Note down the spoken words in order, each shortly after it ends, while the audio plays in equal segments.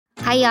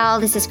Hi, y'all.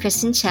 This is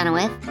Kristen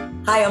Chenoweth.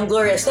 Hi, I'm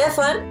Gloria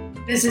Stefan.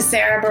 This is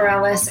Sarah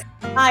Bareilles.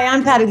 Hi,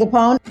 I'm Patti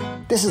LuPone.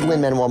 This is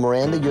Lin-Manuel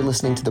Miranda. You're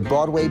listening to the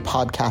Broadway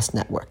Podcast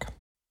Network.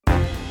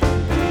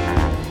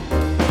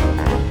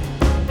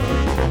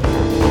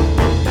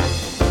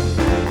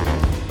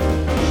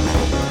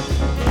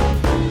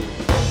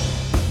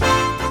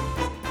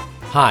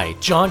 Hi,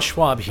 John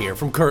Schwab here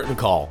from Curtain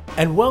Call,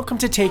 and welcome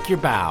to Take Your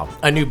Bow,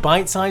 a new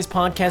bite-sized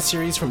podcast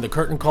series from the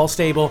Curtain Call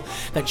stable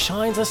that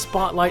shines a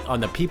spotlight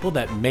on the people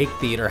that make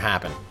theater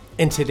happen.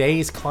 In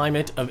today's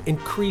climate of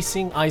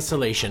increasing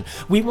isolation,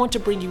 we want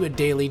to bring you a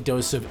daily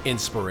dose of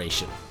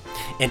inspiration.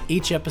 In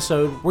each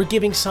episode, we're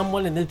giving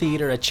someone in the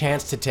theater a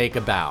chance to take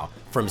a bow.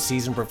 From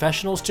seasoned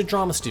professionals to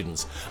drama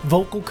students,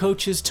 vocal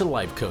coaches to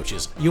life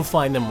coaches, you'll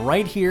find them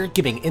right here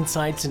giving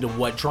insights into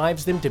what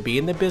drives them to be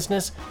in the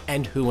business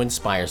and who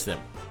inspires them.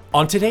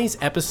 On today's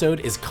episode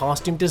is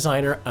costume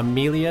designer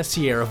Amelia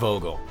Sierra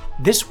Vogel.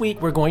 This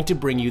week, we're going to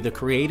bring you the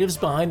creatives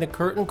behind the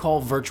Curtain Call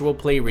virtual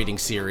play reading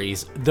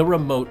series, The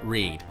Remote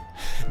Read.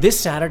 This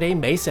Saturday,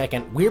 May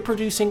 2nd, we're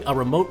producing a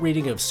remote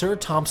reading of Sir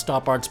Tom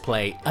Stoppard's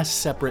play, A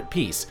Separate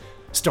Piece,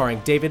 starring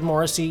David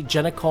Morrissey,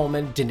 Jenna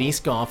Coleman, Denise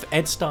Goff,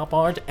 Ed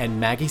Stoppard, and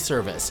Maggie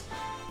Service.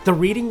 The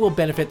reading will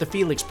benefit the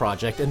Felix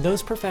Project and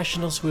those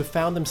professionals who have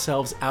found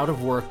themselves out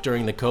of work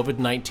during the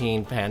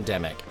COVID-19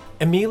 pandemic.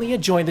 Amelia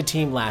joined the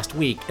team last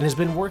week and has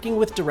been working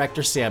with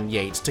director Sam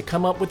Yates to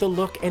come up with a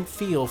look and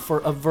feel for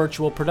a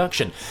virtual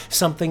production,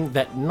 something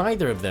that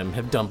neither of them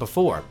have done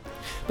before.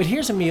 But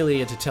here's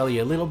Amelia to tell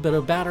you a little bit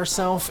about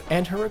herself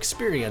and her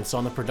experience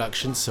on the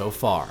production so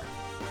far.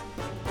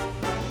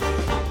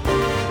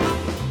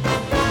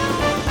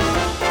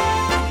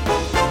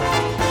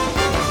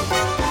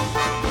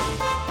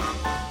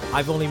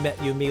 I've only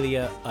met you,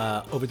 Amelia,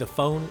 over the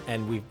phone,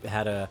 and we've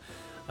had a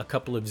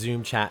couple of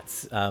Zoom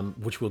chats,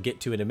 which we'll get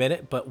to in a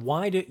minute. But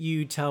why don't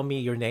you tell me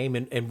your name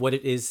and what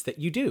it is that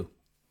you do?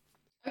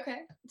 Okay,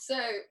 so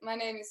my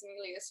name is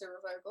Amelia Sierra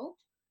Vogel,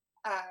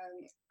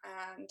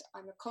 and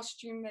I'm a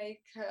costume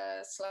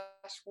maker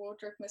 /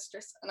 wardrobe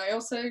mistress, and I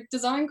also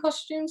design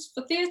costumes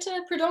for theatre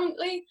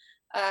predominantly.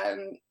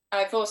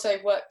 I've also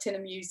worked in a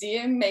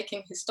museum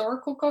making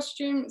historical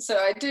costumes, so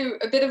I do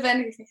a bit of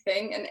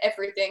anything and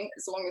everything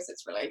as long as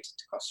it's related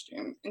to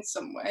costume in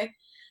some way.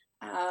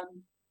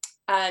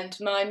 And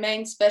my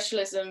main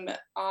specialism,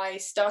 I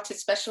started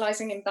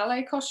specialising in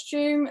ballet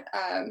costume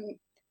a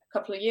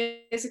couple of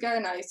years ago,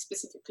 and I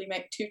specifically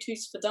make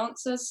tutus for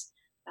dancers.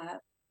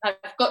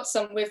 I've got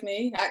some with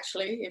me,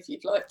 actually, if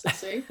you'd like to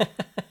see.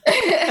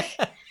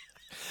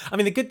 I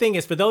mean, the good thing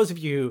is for those of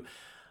you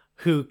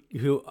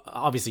who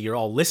obviously you're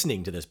all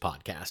listening to this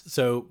podcast.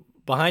 So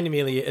behind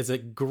Amelia is a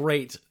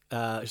great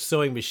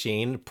sewing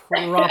machine,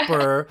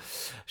 proper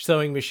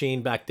sewing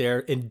machine back there,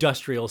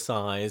 industrial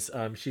size.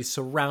 She's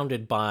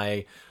surrounded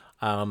by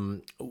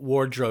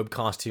wardrobe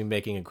costume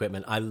making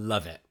equipment. I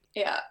love it.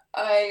 Yeah,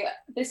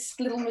 this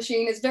little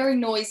machine is very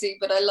noisy,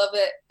 but I love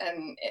it,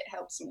 and it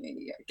helps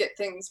me get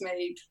things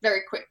made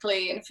very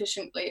quickly and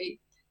efficiently.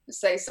 It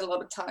saves a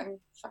lot of time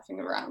faffing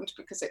around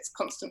because it's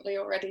constantly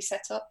already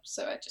set up,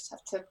 so I just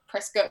have to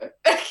press go,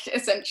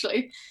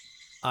 essentially.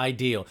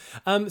 Ideal.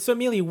 So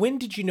Amelia, when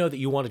did you know that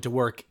you wanted to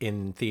work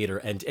in theater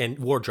and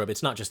wardrobe?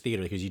 It's not just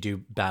theater because you do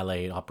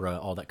ballet, opera,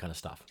 all that kind of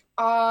stuff.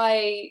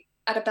 I,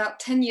 at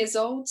about 10 years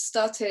old,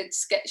 started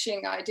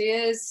sketching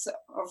ideas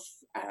of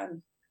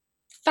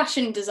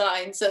fashion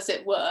designs, as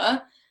it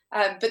were,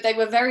 but they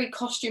were very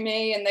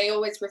costumey and they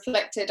always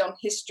reflected on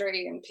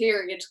history and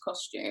period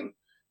costume.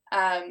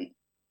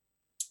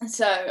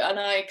 And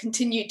I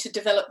continued to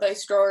develop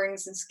those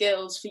drawings and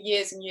skills for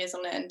years and years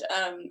on end.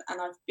 And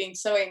I've been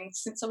sewing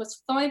since I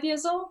was 5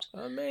 years old.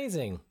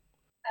 Amazing.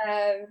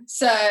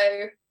 So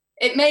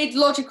it made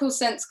logical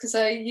sense because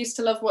I used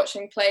to love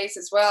watching plays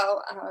as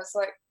well. And I was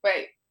like,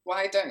 wait,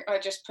 why don't I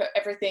just put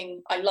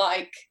everything I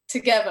like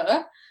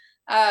together?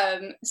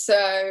 So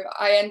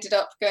I ended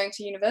up going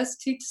to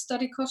university to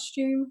study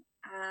costume,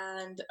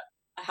 and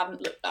I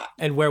haven't looked back.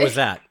 And where was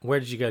that?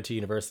 Where did you go to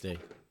university?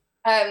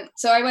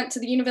 So I went to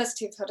the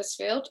University of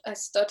Huddersfield. I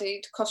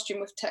studied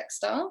costume with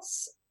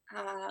textiles.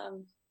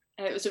 And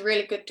it was a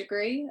really good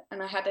degree,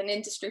 and I had an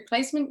industry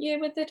placement year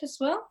with it as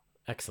well.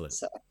 Excellent.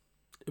 So,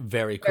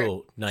 very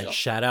cool. Nice cool.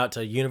 Shout out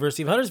to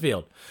University of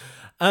Huddersfield.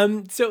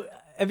 So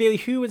Amelia,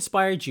 who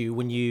inspired you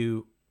when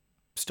you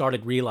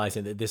started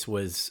realizing that this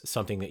was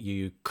something that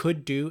you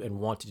could do and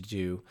wanted to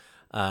do?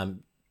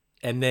 And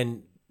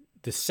then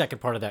the second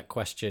part of that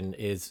question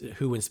is,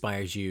 who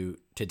inspires you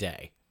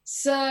today?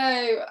 So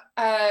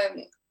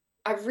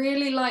I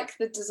really like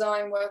the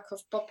design work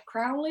of Bob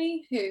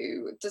Crowley,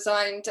 who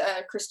designed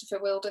Christopher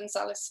Wilden's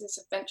Alice's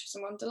Adventures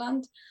in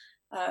Wonderland.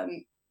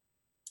 And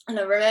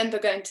I remember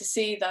going to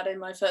see that in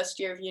my first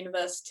year of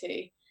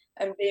university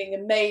and being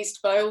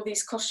amazed by all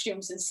these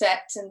costumes and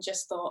sets, and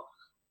just thought,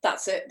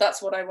 that's it,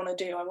 that's what I want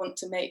to do. I want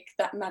to make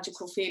that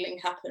magical feeling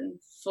happen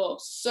for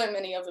so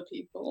many other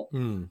people.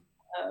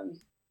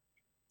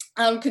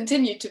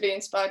 Continued to be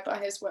inspired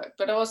by his work,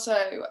 but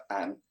also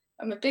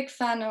I'm a big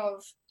fan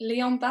of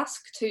Leon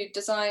Basque, who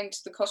designed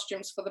the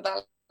costumes for the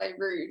ballet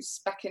Rouge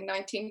back in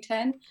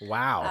 1910.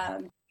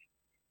 Wow.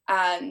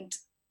 And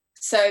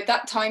so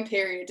that time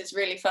period is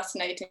really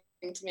fascinating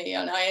to me,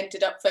 and I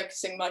ended up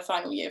focusing my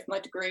final year of my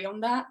degree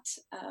on that,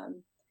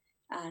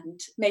 and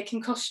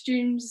making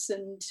costumes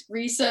and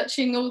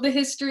researching all the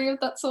history of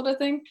that sort of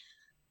thing.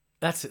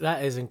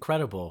 That is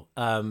incredible.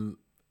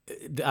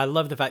 I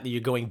love the fact that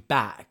you're going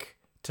back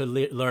to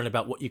learn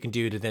about what you can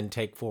do to then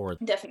take forward.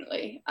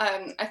 Definitely.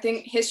 I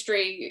think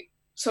history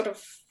sort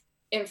of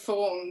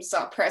informs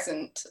our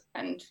present,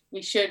 and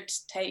we should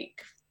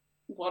take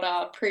what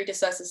our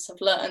predecessors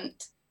have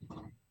learned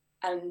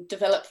and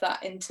develop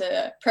that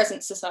into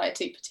present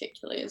society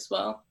particularly as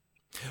well.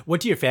 What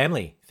do your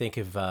family think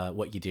of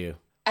what you do?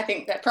 I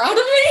think they're proud of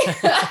me.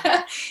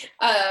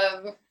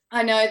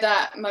 I know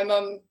that my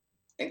mum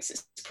thinks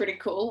it's pretty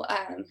cool.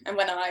 And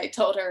when I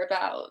told her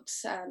about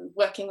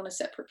working on a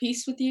separate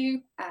piece with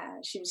you,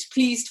 she was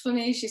pleased for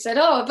me. She said,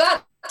 "Oh,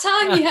 about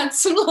time you had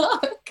some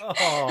luck."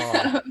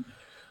 Oh,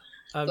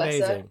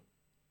 amazing.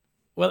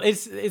 Well,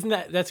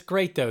 that's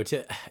great though.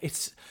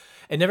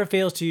 It never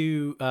fails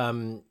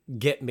to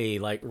get me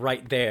like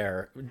right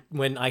there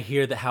when I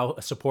hear that how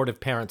supportive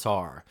parents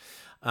are.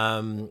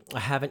 I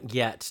haven't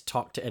yet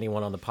talked to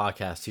anyone on the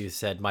podcast who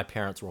said my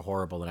parents were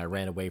horrible and I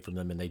ran away from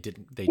them and they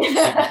didn't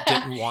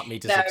want me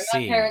to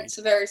succeed. My parents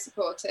are very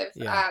supportive.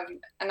 Yeah.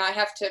 And I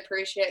have to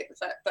appreciate the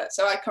fact that,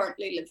 so I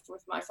currently live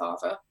with my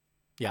father.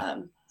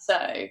 Yeah.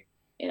 So,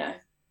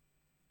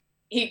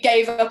 he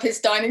gave up his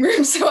dining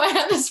room so I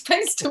had a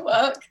space to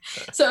work.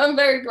 So I'm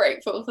very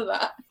grateful for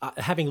that.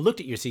 Having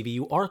looked at your CV,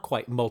 you are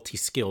quite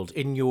multi-skilled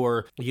in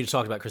you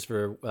talked about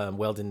Christopher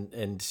Weldon,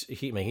 and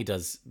he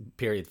does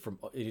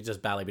he does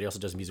ballet, but he also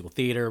does musical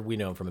theater. We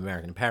know him from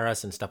American in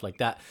Paris and stuff like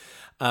that.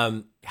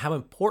 How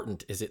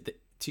important is it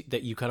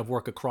that you kind of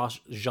work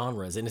across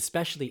genres, and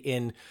especially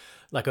in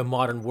like a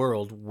modern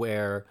world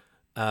where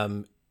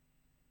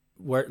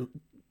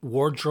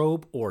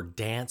wardrobe or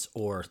dance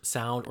or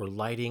sound or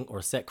lighting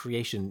or set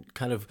creation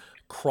kind of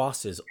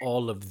crosses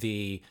all of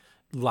the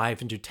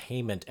live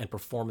entertainment and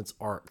performance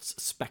arts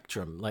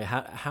spectrum? Like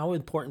how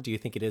important do you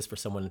think it is for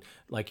someone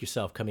like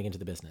yourself coming into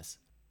the business?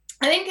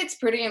 I think it's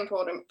pretty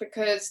important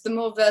because the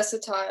more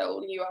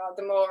versatile you are,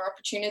 the more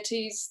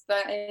opportunities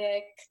that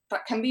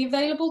can be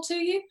available to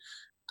you.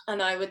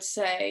 And I would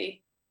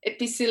say it'd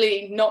be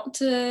silly not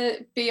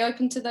to be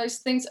open to those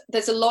things.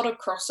 There's a lot of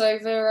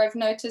crossover I've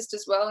noticed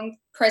as well in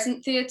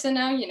present theatre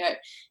now. You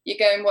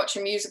go and watch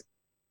a musical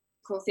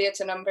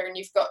theatre number and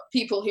you've got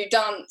people who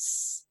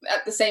dance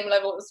at the same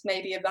level as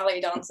maybe a ballet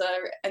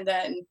dancer, and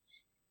then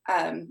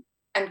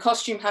and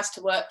costume has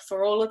to work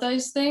for all of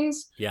those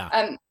things.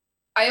 Yeah.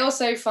 I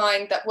also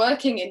find that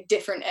working in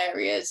different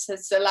areas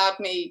has allowed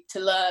me to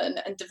learn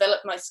and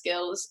develop my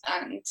skills,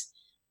 and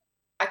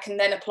I can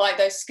then apply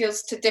those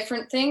skills to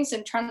different things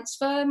and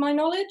transfer my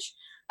knowledge.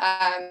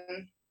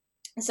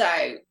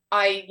 So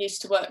I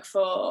used to work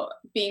for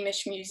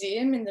Beamish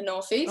Museum in the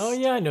Northeast. Oh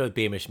yeah, I know the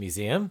Beamish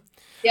Museum.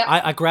 Yeah,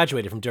 I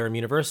graduated from Durham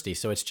University,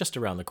 so it's just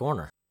around the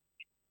corner.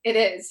 It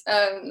is.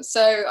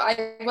 So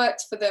I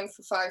worked for them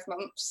for 5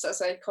 months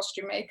as a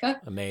costume maker.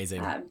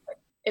 Amazing.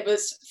 It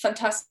was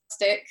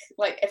fantastic,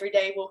 like every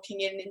day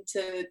walking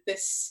into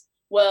this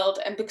world,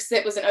 and because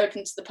it wasn't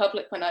open to the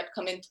public when I'd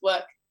come into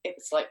work, it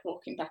was like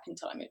walking back in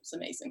time. It was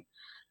amazing.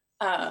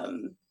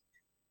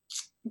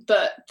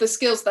 But the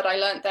skills that I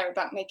learned there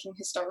about making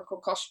historical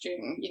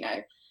costume,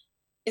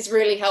 is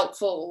really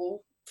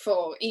helpful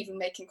for even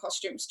making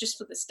costumes just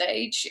for the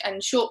stage,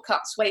 and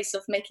shortcuts, ways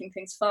of making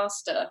things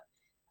faster.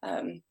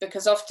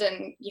 Because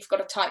often you've got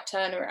a tight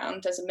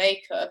turnaround as a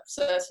maker.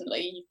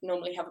 Certainly, you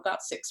normally have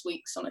about 6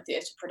 weeks on a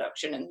theatre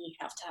production, and you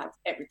have to have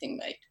everything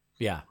made.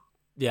 Yeah,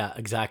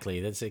 exactly.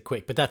 That's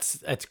quick, but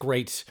that's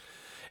great.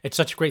 It's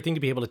such a great thing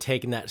to be able to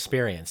take in that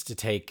experience, to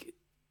take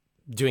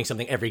doing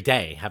something every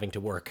day, having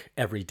to work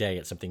every day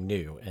at something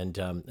new, and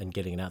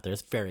getting it out there.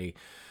 It's very,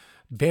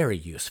 very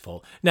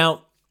useful.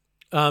 Now,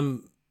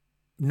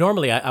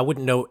 normally I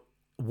wouldn't know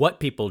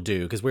what people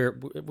do, because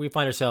we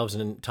find ourselves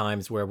in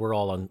times where we're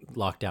all on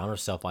lockdown or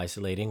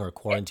self-isolating or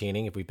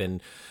quarantining if we've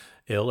been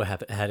ill or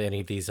have had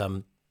any of these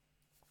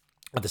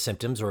the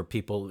symptoms, or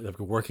people that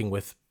are working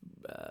with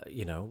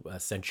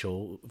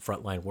essential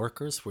frontline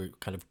workers. We're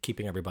kind of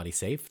keeping everybody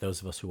safe,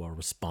 those of us who are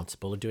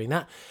responsible of doing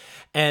that.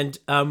 And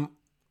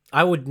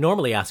I would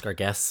normally ask our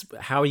guests,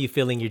 how are you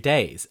feeling your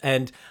days?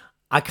 And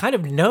I kind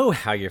of know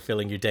how you're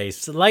feeling your days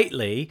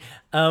slightly.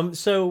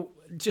 So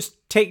just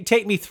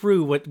take me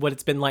through what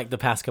it's been like the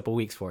past couple of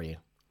weeks for you.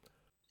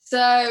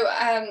 So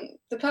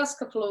the past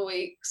couple of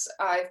weeks,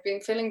 I've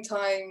been filling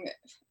time.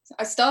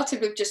 I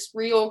started with just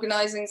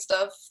reorganizing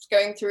stuff,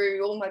 going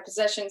through all my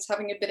possessions,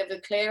 having a bit of a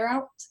clear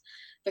out,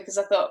 because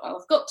I thought, well,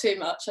 I've got too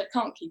much, I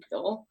can't keep it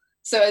all.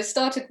 So I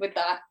started with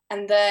that.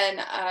 And then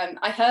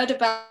I heard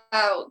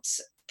about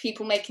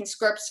people making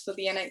scrubs for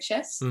the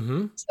NHS.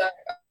 Mm-hmm. So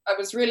I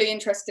was really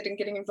interested in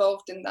getting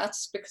involved in that,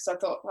 because I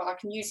thought, well, I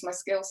can use my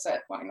skill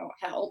set, why not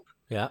help?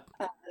 Yeah.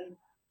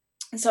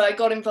 So I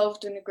got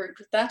involved in a group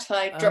with that.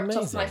 I dropped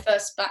off my Amazing.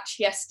 first batch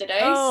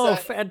yesterday. Oh,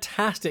 So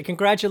fantastic.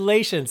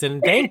 Congratulations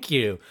and thank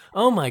you.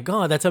 Oh my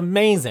God, that's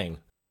amazing.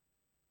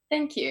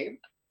 thank you.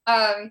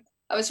 I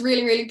was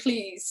really, really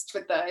pleased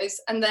with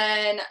those. And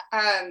then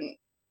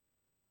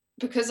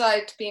because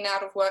I'd been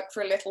out of work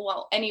for a little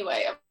while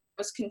anyway, I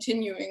was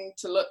continuing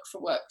to look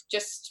for work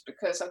just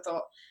because I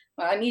thought,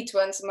 well, I need to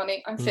earn some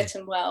money. I'm fit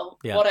and well.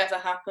 Yeah. Whatever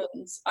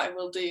happens, I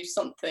will do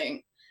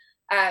something.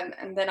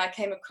 And then I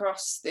came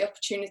across the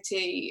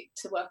opportunity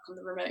to work on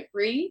the remote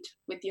read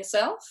with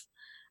yourself.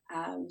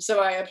 So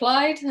I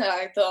applied and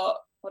I thought,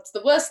 what's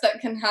the worst that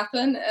can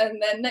happen?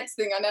 And then next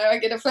thing I know, I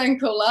get a phone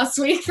call last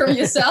week from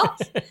yourself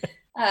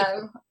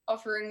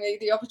offering me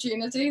the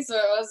opportunity. So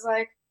I was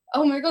like,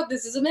 oh my God,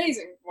 this is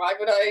amazing. Why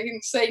would I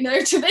say no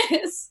to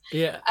this?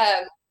 Yeah.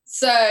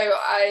 So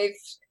I've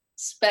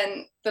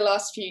spent the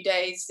last few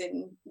days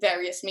in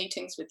various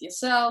meetings with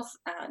yourself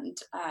and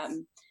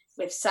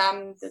with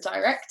Sam, the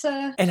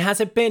director. And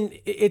has it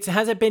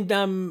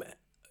been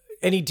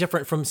any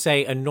different from,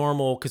 say, a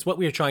normal, because what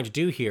we are trying to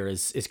do here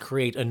is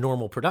create a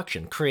normal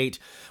production,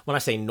 when I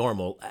say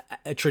normal,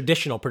 a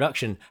traditional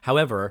production,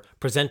 however,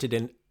 presented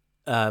in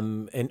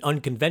an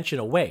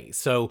unconventional way.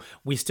 So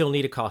we still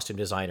need a costume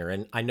designer.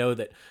 And I know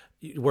that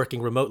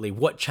working remotely,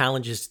 what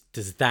challenges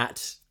does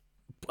that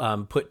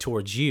put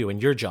towards you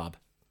and your job?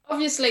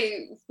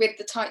 Obviously, with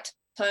the tight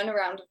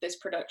turnaround of this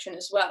production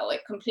as well,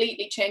 it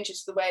completely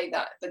changes the way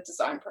that the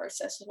design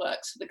process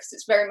works, because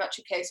it's very much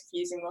a case of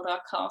using what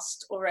our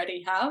cast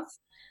already have.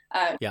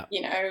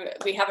 You know,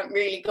 we haven't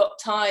really got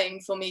time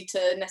for me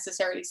to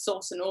necessarily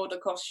source and order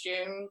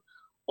costume,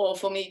 or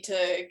for me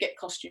to get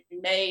costume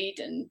made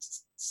and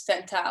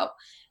sent out.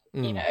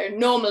 You know,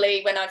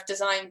 normally when I've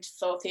designed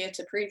for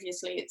theatre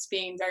previously, it's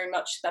been very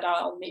much that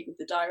I'll meet with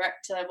the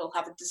director, we'll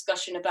have a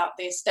discussion about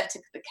the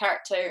aesthetic of the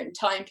character and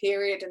time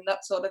period and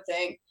that sort of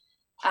thing.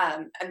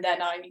 And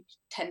then I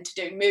tend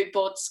to do mood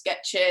board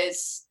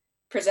sketches,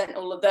 present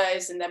all of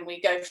those, and then we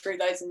go through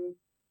those and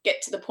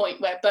get to the point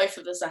where both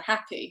of us are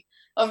happy.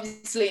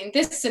 Obviously, in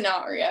this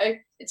scenario,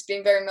 it's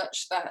been very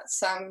much that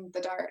Sam,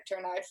 the director,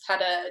 and I've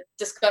had a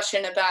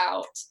discussion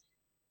about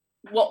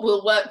what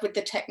will work with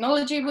the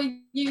technology we're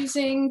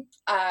using,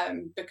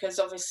 because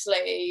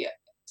obviously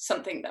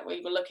something that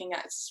we were looking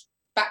at is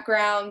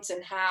backgrounds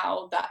and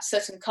how that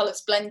certain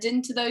colours blend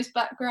into those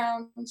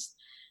backgrounds.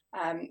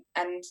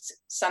 And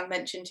Sam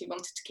mentioned he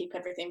wanted to keep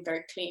everything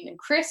very clean and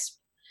crisp.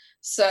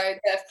 So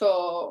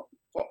therefore,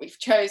 what we've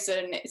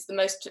chosen is the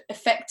most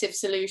effective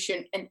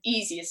solution and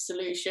easiest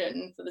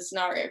solution for the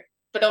scenario.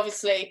 But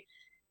obviously,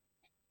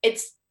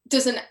 it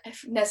doesn't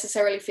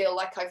necessarily feel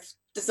like I've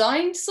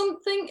designed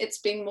something. It's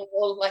been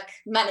more like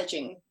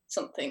managing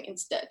something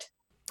instead.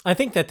 I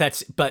think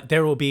but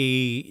there will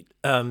be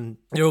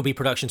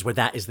productions where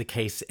that is the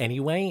case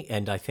anyway.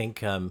 And I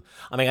think,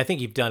 I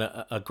think you've done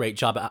a great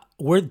job.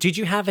 Did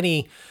you have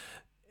any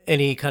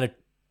kind of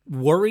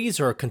worries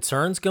or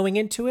concerns going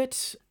into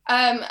it?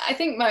 I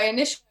think my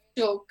initial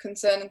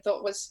concern and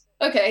thought was,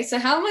 okay, so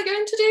how am I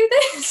going to do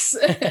this?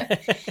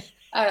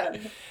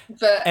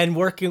 And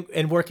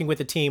working with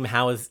the team,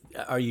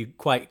 are you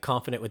quite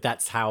confident with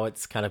that's how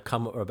it's kind of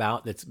come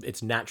about?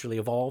 It's naturally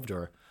evolved,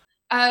 or?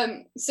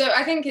 So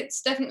I think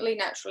it's definitely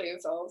naturally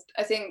evolved.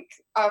 I think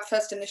our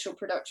first initial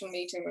production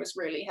meeting was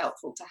really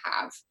helpful to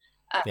have,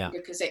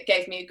 because it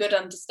gave me a good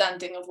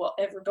understanding of what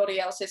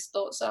everybody else's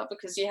thoughts are,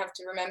 because you have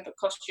to remember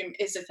costume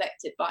is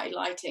affected by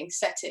lighting,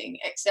 setting,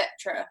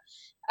 etc.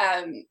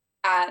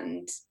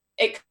 And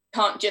it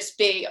can't just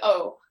be,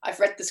 oh, I've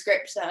read the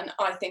script and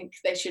I think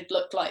they should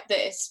look like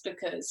this,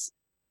 because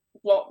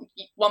what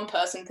one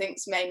person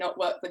thinks may not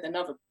work with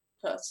another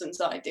person's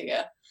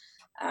idea.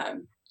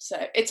 So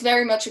it's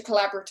very much a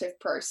collaborative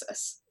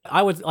process.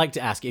 I would like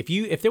to ask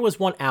if there was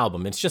one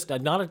album, it's just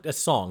not a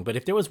song, but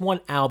if there was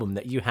one album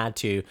that you had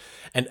to,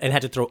 and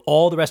had to throw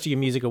all the rest of your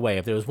music away,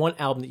 if there was one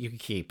album that you could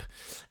keep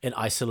in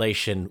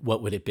isolation,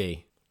 what would it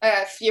be?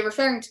 If you're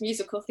referring to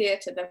musical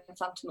theatre, then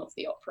Phantom of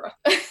the Opera.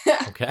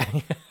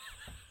 Okay.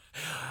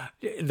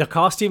 The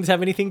costumes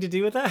have anything to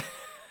do with that?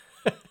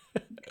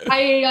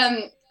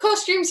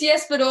 Costumes,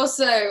 yes, but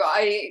also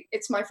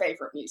it's my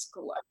favourite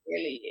musical. I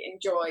really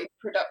enjoy the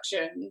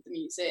production, the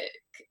music,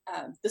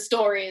 the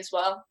story as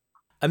well.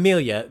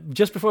 Amelia,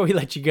 just before we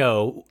let you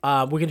go,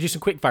 we're going to do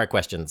some quick fire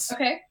questions.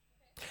 Okay.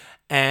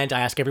 And I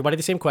ask everybody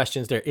the same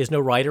questions. There is no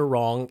right or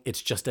wrong.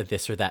 It's just a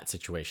this or that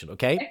situation,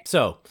 okay?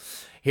 So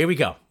here we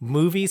go.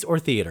 Movies or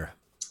theater?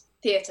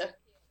 Theatre.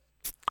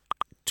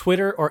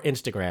 Twitter or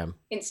Instagram?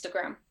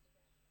 Instagram.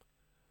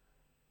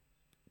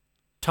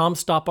 Tom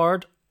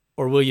Stoppard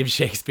or William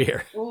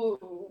Shakespeare?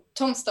 Ooh,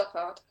 Tom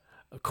Stoppard.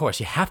 Of course,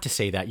 you have to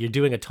say that. You're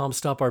doing a Tom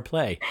Stoppard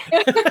play.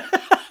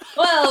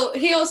 Well,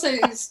 he also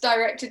has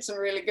directed some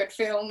really good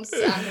films.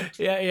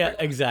 Yeah,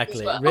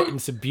 exactly. Well. Written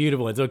some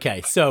beautiful ones.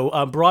 Okay,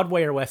 so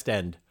Broadway or West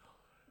End?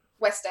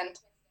 West End.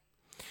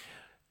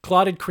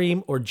 Clotted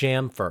cream or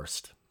jam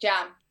first?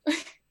 Jam.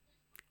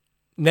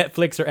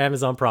 Netflix or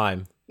Amazon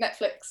Prime?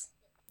 Netflix.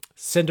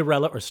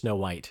 Cinderella or Snow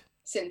White?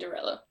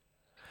 Cinderella.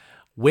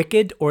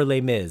 Wicked or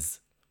Les Mis?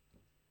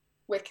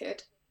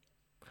 Wicked.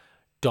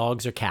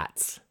 Dogs or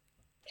cats?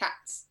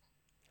 Cats.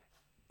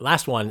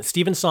 Last one,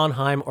 Stephen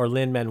Sondheim or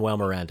Lin-Manuel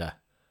Miranda?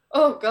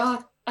 Oh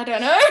God, I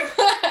don't know.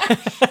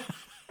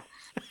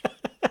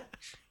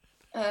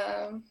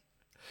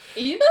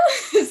 Either?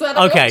 Is that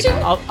an Okay,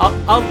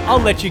 option? I'll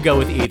let you go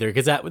with either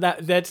because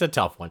that's a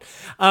tough one.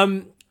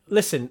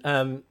 Listen,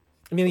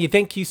 Amelia,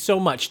 thank you so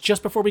much.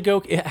 Just before we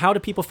go, how do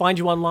people find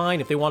you online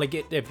if they want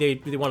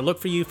to look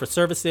for you for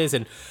services?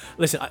 And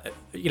listen,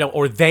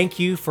 or thank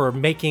you for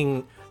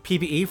making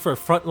PPE for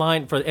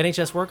frontline for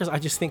NHS workers. I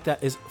just think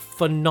that is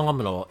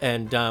phenomenal,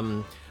 and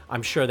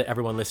I'm sure that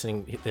everyone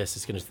listening to this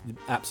is going to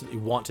absolutely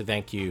want to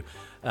thank you.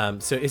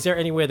 So is there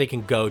anywhere they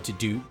can go to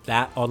do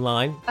that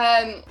online?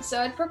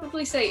 So I'd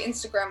probably say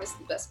Instagram is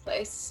the best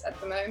place at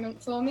the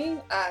moment for me.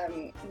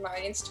 My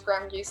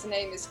Instagram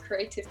username is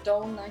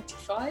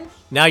CreativeDoll95.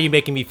 Now you're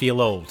making me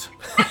feel old.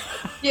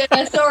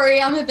 Yeah,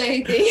 sorry, I'm a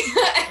baby.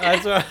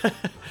 That's right.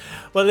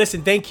 Well,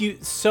 listen, thank you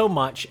so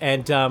much,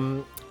 and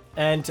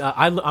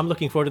I'm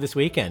looking forward to this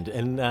weekend,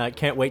 and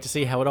can't wait to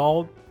see how it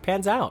all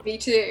pans out. Me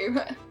too.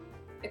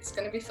 It's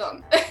going to be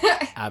fun.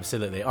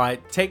 Absolutely. All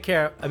right, take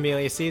care,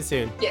 Amelia. See you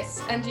soon.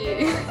 Yes, and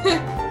you.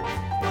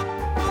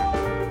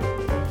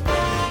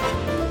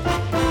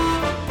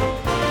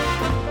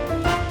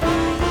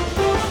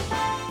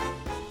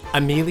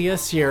 Amelia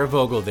Sierra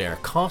Vogel there,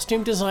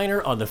 costume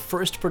designer on the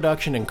first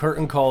production in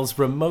Curtain Call's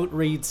remote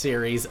read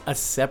series, A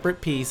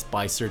Separate Piece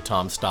by Sir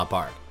Tom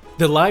Stoppard.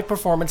 The live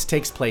performance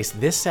takes place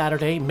this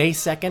Saturday, May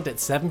 2nd at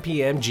 7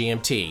 p.m.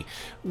 GMT,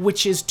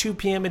 which is 2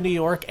 p.m. in New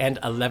York and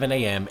 11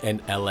 a.m.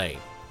 in LA.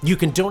 You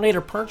can donate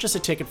or purchase a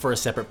ticket for A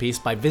Separate Piece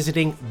by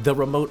visiting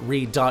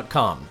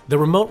theremoteread.com. The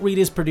Remote Read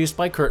is produced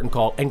by Curtain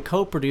Call and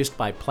co-produced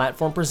by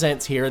Platform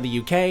Presents here in the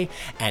UK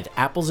and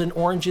Apples and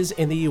Oranges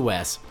in the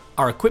US.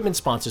 Our equipment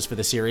sponsors for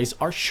the series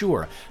are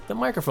Shure, the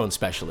microphone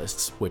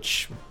specialists,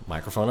 which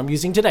microphone I'm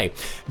using today.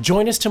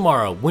 Join us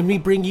tomorrow when we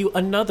bring you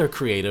another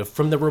creative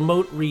from the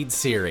Remote Read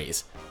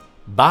series.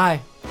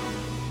 Bye!